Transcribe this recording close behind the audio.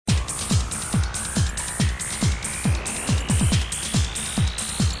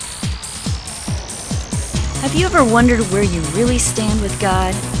Have you ever wondered where you really stand with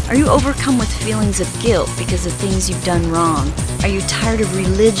God? Are you overcome with feelings of guilt because of things you've done wrong? Are you tired of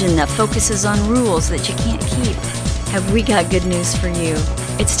religion that focuses on rules that you can't keep? Have we got good news for you?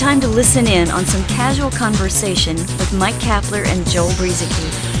 It's time to listen in on some casual conversation with Mike Kapler and Joel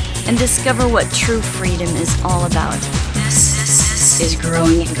Brieseke and discover what true freedom is all about. This is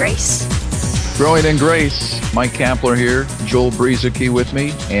Growing in Grace. Growing in Grace. Mike Kapler here, Joel Brieseke with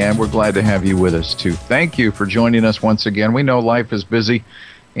me, and we're glad to have you with us too. Thank you for joining us once again. We know life is busy,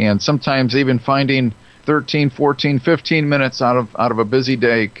 and sometimes even finding 13, 14, 15 minutes out of a busy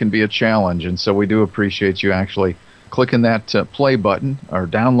day can be a challenge, and so we do appreciate you actually clicking that play button or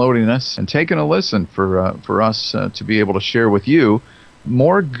downloading us and taking a listen for us to be able to share with you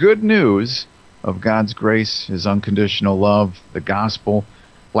more good news of God's grace, His unconditional love, the gospel.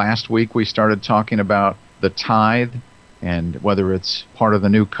 Last week we started talking about the tithe and whether it's part of the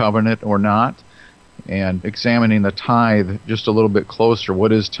new covenant or not, and examining the tithe just a little bit closer.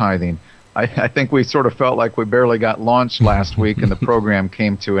 What is tithing? I think we sort of felt like we barely got launched last week and the program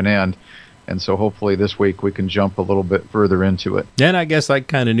came to an end. And so hopefully this week we can jump a little bit further into it. And I guess I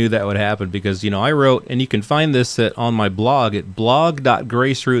kind of knew that would happen because, I wrote, and you can find this on my blog at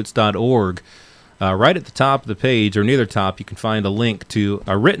blog.graceroots.org. Right at the top of the page, or near the top, you can find a link to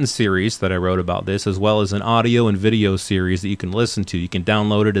a written series that I wrote about this, as well as an audio and video series that you can listen to. You can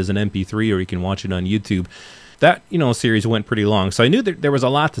download it as an MP3, or you can watch it on YouTube. That, series went pretty long, so I knew that there was a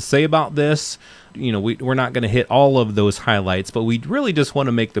lot to say about this. We're not going to hit all of those highlights, but we really just want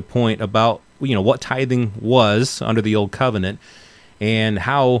to make the point about, what tithing was under the Old Covenant, and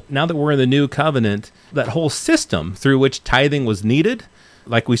how, now that we're in the New Covenant, that whole system through which tithing was needed.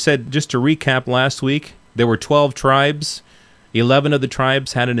 Like we said, just to recap last week, there were 12 tribes. 11 of the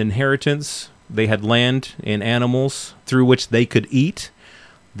tribes had an inheritance. They had land and animals through which they could eat.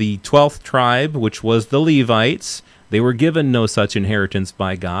 The 12th tribe, which was the Levites, they were given no such inheritance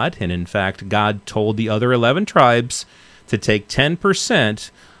by God. And in fact, God told the other 11 tribes to take 10%,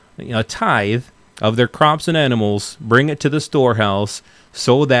 a tithe, of their crops and animals, bring it to the storehouse,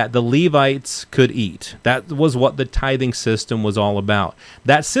 so that the Levites could eat. That was what the tithing system was all about.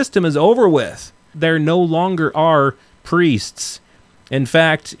 That system is over with. There no longer are priests. In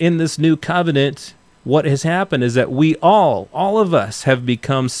fact, in this new covenant, what has happened is that we all of us have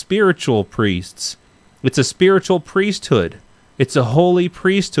become spiritual priests. It's a spiritual priesthood. It's a holy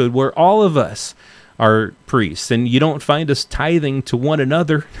priesthood where all of us are priests, and you don't find us tithing to one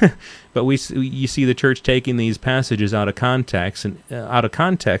another, but you see the church taking these passages out of context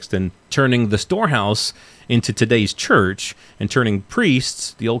and turning the storehouse into today's church, and turning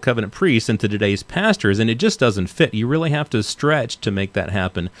priests, the Old Covenant priests, into today's pastors, and it just doesn't fit. You really have to stretch to make that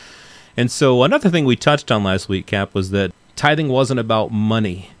happen. And so another thing we touched on last week, Cap, was that tithing wasn't about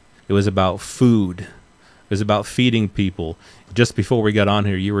money. It was about food. It was about feeding people. Just before we got on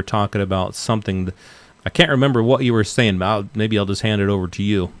here, you were talking about something. I can't remember what you were saying, but maybe I'll just hand it over to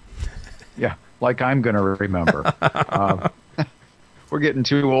you. Yeah, like I'm going to remember. We're getting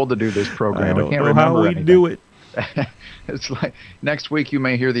too old to do this program. I don't can't know remember how we anything. do it. It's like next week you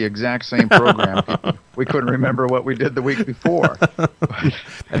may hear the exact same program. We couldn't remember what we did the week before.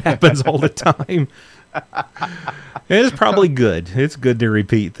 It happens all the time. It's probably good. It's good to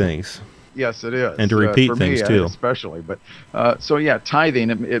repeat things. Yes, it is. And to repeat for things, me, too. Especially. But tithing,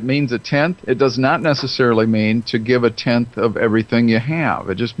 it means a tenth. It does not necessarily mean to give a tenth of everything you have.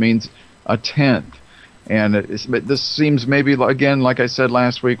 It just means a tenth. And this seems maybe, again, like I said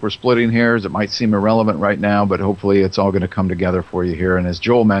last week, we're splitting hairs. It might seem irrelevant right now, but hopefully it's all going to come together for you here. And as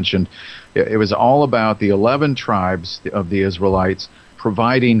Joel mentioned, it was all about the 11 tribes of the Israelites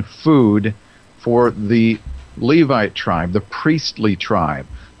providing food for the Levite tribe, the priestly tribe.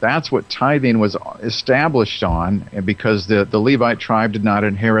 That's what tithing was established on, because the Levite tribe did not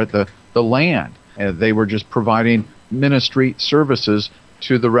inherit the land. They were just providing ministry services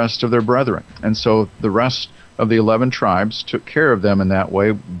to the rest of their brethren. And so the rest of the 11 tribes took care of them in that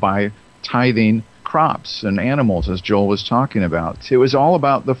way by tithing crops and animals, as Joel was talking about. It was all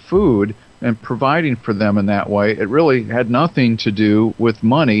about the food and providing for them in that way. It really had nothing to do with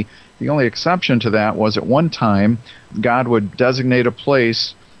money. The only exception to that was at one time, God would designate a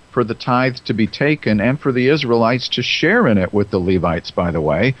place for the tithe to be taken and for the Israelites to share in it with the Levites, by the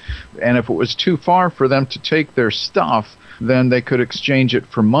way. And if it was too far for them to take their stuff, then they could exchange it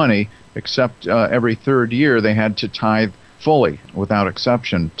for money, except every third year they had to tithe fully, without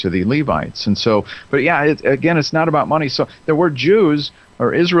exception, to the Levites. And so, but yeah, again, it's not about money. So there were Jews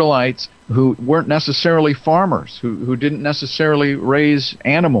or Israelites who weren't necessarily farmers, who didn't necessarily raise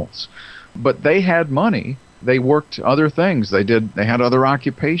animals, but they had money they worked other things. They had other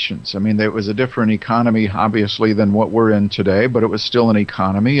occupations. I mean, it was a different economy, obviously, than what we're in today, but it was still an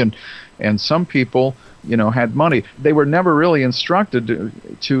economy, and some people, had money. They were never really instructed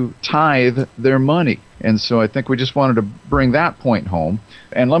to tithe their money. And so I think we just wanted to bring that point home.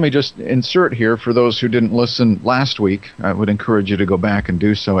 And let me just insert here, for those who didn't listen last week, I would encourage you to go back and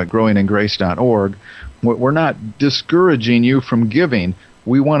do so at growingingrace.org. We're not discouraging you from giving.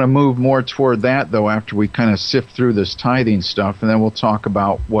 We want to move more toward that, though, after we kind of sift through this tithing stuff, and then we'll talk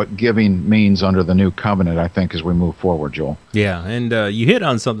about what giving means under the new covenant, I think, as we move forward, Joel. Yeah, and you hit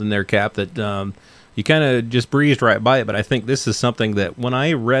on something there, Cap, that you kind of just breezed right by it, but I think this is something that when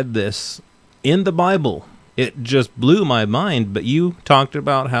I read this in the Bible, it just blew my mind. But you talked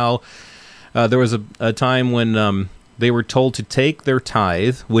about how there was a time when they were told to take their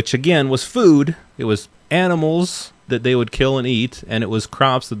tithe, which again was food. It was animals that they would kill and eat, and it was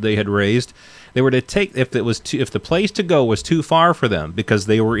crops that they had raised. They were to take, if the place to go was too far for them, because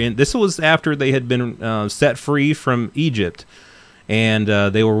they were in. This was after they had been set free from Egypt, and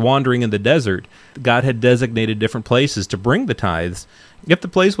they were wandering in the desert. God had designated different places to bring the tithes. If the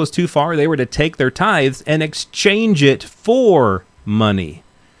place was too far, they were to take their tithes and exchange it for money.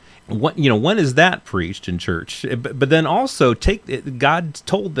 When is that preached in church? But then also, God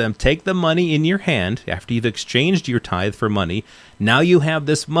told them, take the money in your hand after you've exchanged your tithe for money. Now you have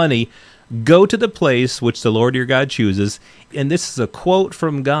this money. Go to the place which the Lord your God chooses. And this is a quote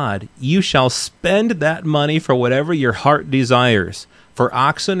from God. You shall spend that money for whatever your heart desires, for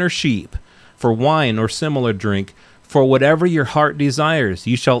oxen or sheep, for wine or similar drink, for whatever your heart desires.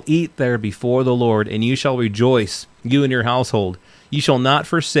 You shall eat there before the Lord, and you shall rejoice, you and your household. You shall not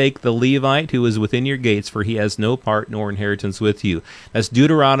forsake the Levite who is within your gates, for he has no part nor inheritance with you. That's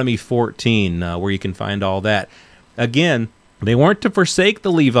Deuteronomy 14, where you can find all that. Again, they weren't to forsake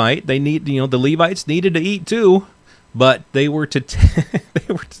the Levite. The Levites needed to eat too, but they were to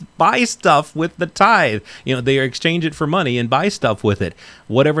they were to buy stuff with the tithe. They exchange it for money and buy stuff with it,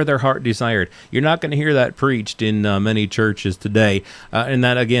 whatever their heart desired. You're not going to hear that preached in many churches today, and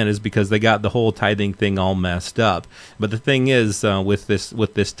that again is because they got the whole tithing thing all messed up. But the thing is, with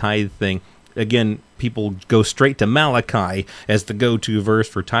this tithe thing, again, people go straight to Malachi as the go-to verse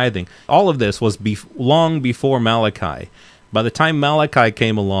for tithing. All of this was long before Malachi. By the time Malachi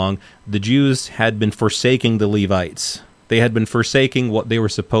came along, the Jews had been forsaking the Levites. They had been forsaking what they were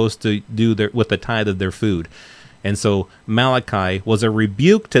supposed to do with the tithe of their food. And so Malachi was a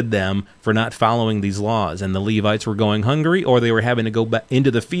rebuke to them for not following these laws. And the Levites were going hungry, or they were having to go back into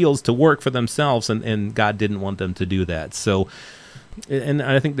the fields to work for themselves, and God didn't want them to do that. So, and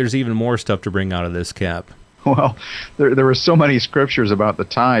I think there's even more stuff to bring out of this, Cap. Well, there were so many scriptures about the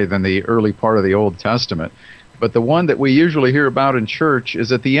tithe in the early part of the Old Testament. But the one that we usually hear about in church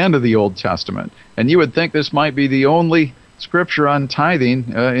is at the end of the Old Testament. And you would think this might be the only scripture on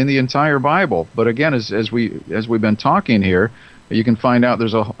tithing in the entire Bible. But again, as we've been talking here, you can find out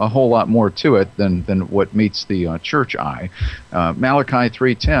there's a whole lot more to it than what meets the church eye. Malachi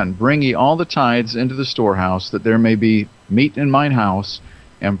 3:10, bring ye all the tithes into the storehouse, that there may be meat in mine house,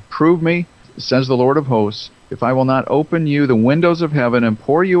 and prove me, says the Lord of hosts, if I will not open you the windows of heaven and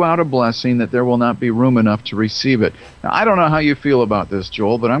pour you out a blessing, that there will not be room enough to receive it. Now, I don't know how you feel about this,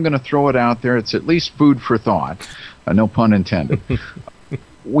 Joel, but I'm going to throw it out there. It's at least food for thought. No pun intended.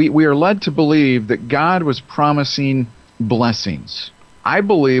 We are led to believe that God was promising blessings. I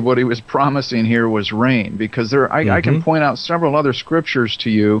believe what he was promising here was rain, because I can point out several other scriptures to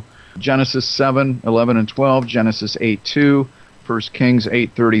you. Genesis 7:11 and 12, Genesis 8:2, 1 Kings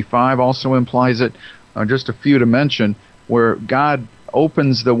 8:35 also implies it. Just a few to mention, where God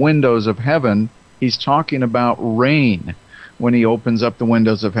opens the windows of heaven, he's talking about rain when he opens up the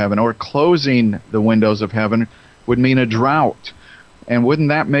windows of heaven, or closing the windows of heaven would mean a drought. And wouldn't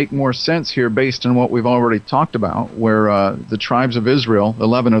that make more sense here based on what we've already talked about, where the tribes of Israel,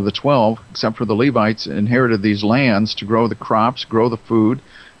 11 of the 12, except for the Levites, inherited these lands to grow the crops, grow the food,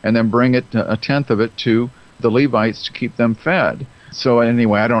 and then bring it, a tenth of it, to the Levites to keep them fed. So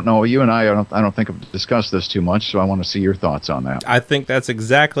anyway, I don't know. You and I don't think have discussed this too much, so I want to see your thoughts on that. I think that's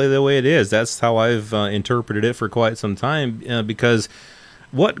exactly the way it is. That's how I've interpreted it for quite some time, because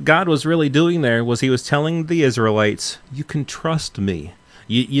what God was really doing there was he was telling the Israelites, you can trust me.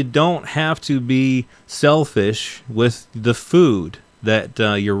 You don't have to be selfish with the food that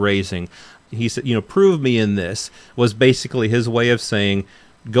you're raising. He said, prove me in this, was basically his way of saying,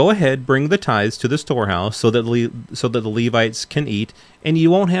 go ahead, bring the tithes to the storehouse so that the Levites can eat, and you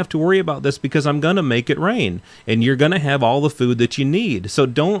won't have to worry about this because I'm going to make it rain, and you're going to have all the food that you need. So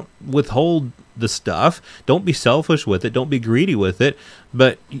don't withhold the stuff. Don't be selfish with it. Don't be greedy with it.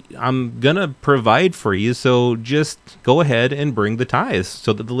 But I'm going to provide for you, so just go ahead and bring the tithes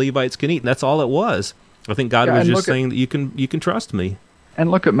so that the Levites can eat. And that's all it was. I think God was just saying that you can trust me. And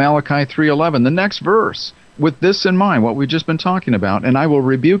look at Malachi 3:11, the next verse. With this in mind, what we've just been talking about, and I will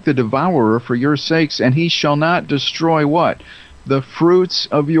rebuke the devourer for your sakes, and he shall not destroy what? The fruits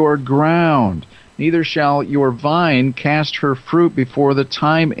of your ground. Neither shall your vine cast her fruit before the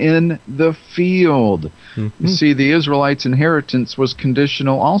time in the field. Mm-hmm. You see, the Israelites' inheritance was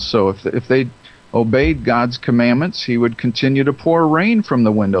conditional also. If they obeyed God's commandments, he would continue to pour rain from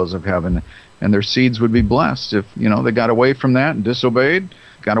the windows of heaven, and their seeds would be blessed. If they got away from that and disobeyed,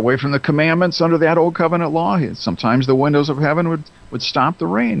 got away from the commandments under that old covenant law, sometimes the windows of heaven would stop the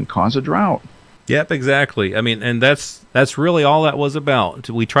rain, cause a drought. Yep, exactly. I mean, and that's really all that was about.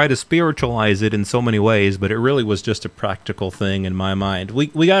 We try to spiritualize it in so many ways, but it really was just a practical thing in my mind. We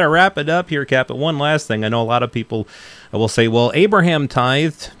got to wrap it up here, Cap. But one last thing. I know a lot of people will say, well, Abraham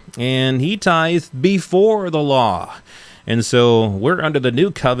tithed, and he tithed before the law. And so we're under the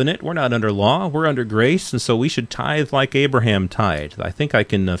new covenant. We're not under law. We're under grace. And so we should tithe like Abraham tithed. I think I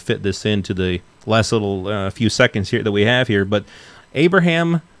can fit this into the last little few seconds here that we have here. But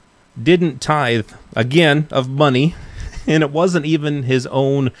Abraham didn't tithe, again, of money. And it wasn't even his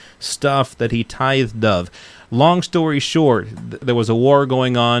own stuff that he tithed of. Long story short, there was a war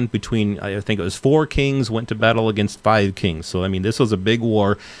going on between, I think it was 4 kings went to battle against 5 kings. So, I mean, this was a big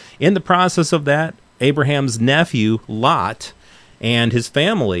war. In the process of that, Abraham's nephew, Lot, and his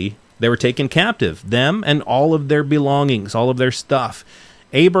family, they were taken captive, them and all of their belongings, all of their stuff.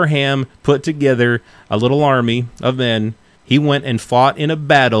 Abraham put together a little army of men. He went and fought in a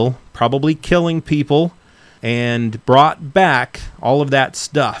battle, probably killing people, and brought back all of that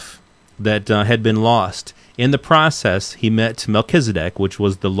stuff that had been lost. In the process, he met Melchizedek, which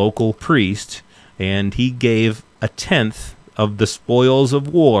was the local priest, and he gave a tenth of the spoils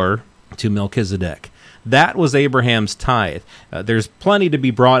of war to Melchizedek. That was Abraham's tithe. There's plenty to be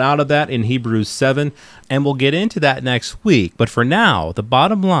brought out of that in Hebrews 7, and we'll get into that next week. But for now, the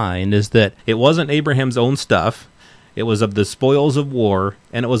bottom line is that it wasn't Abraham's own stuff. It was of the spoils of war,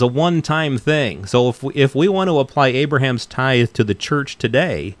 and it was a one-time thing. So if we want to apply Abraham's tithe to the church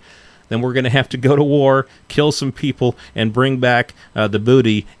today, then we're going to have to go to war, kill some people, and bring back the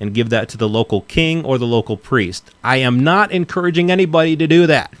booty and give that to the local king or the local priest. I am not encouraging anybody to do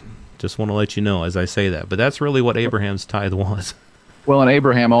that. Just want to let you know as I say that. But that's really what Abraham's tithe was. Well, and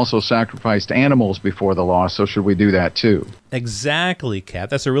Abraham also sacrificed animals before the law, so should we do that too? Exactly, Kat.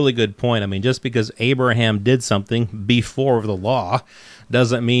 That's a really good point. I mean, just because Abraham did something before the law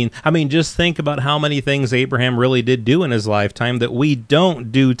doesn't mean... I mean, just think about how many things Abraham really did do in his lifetime that we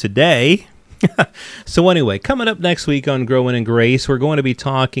don't do today. So anyway, coming up next week on Growing in Grace, we're going to be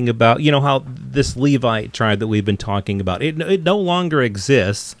talking about, how this Levite tribe that we've been talking about, it no longer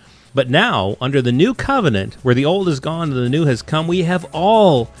exists. But now, under the new covenant, where the old is gone and the new has come, we have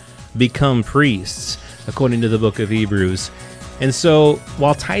all become priests, according to the book of Hebrews. And so,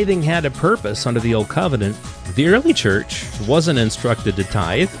 while tithing had a purpose under the old covenant, the early church wasn't instructed to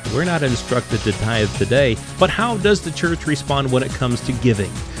tithe. We're not instructed to tithe today. But how does the church respond when it comes to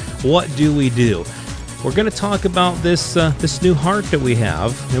giving? What do we do? We're going to talk about this new heart that we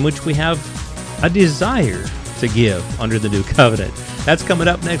have, in which we have a desire to give under the new covenant. That's coming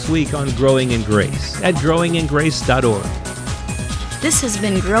up next week on Growing in Grace at growingingrace.org. This has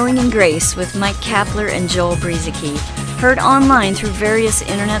been Growing in Grace with Mike Kapler and Joel Brizicki, heard online through various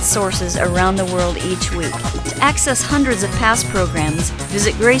internet sources around the world each week. To access hundreds of past programs,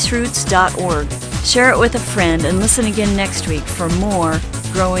 visit graceroots.org. Share it with a friend and listen again next week for more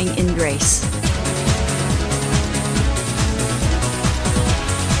Growing in Grace.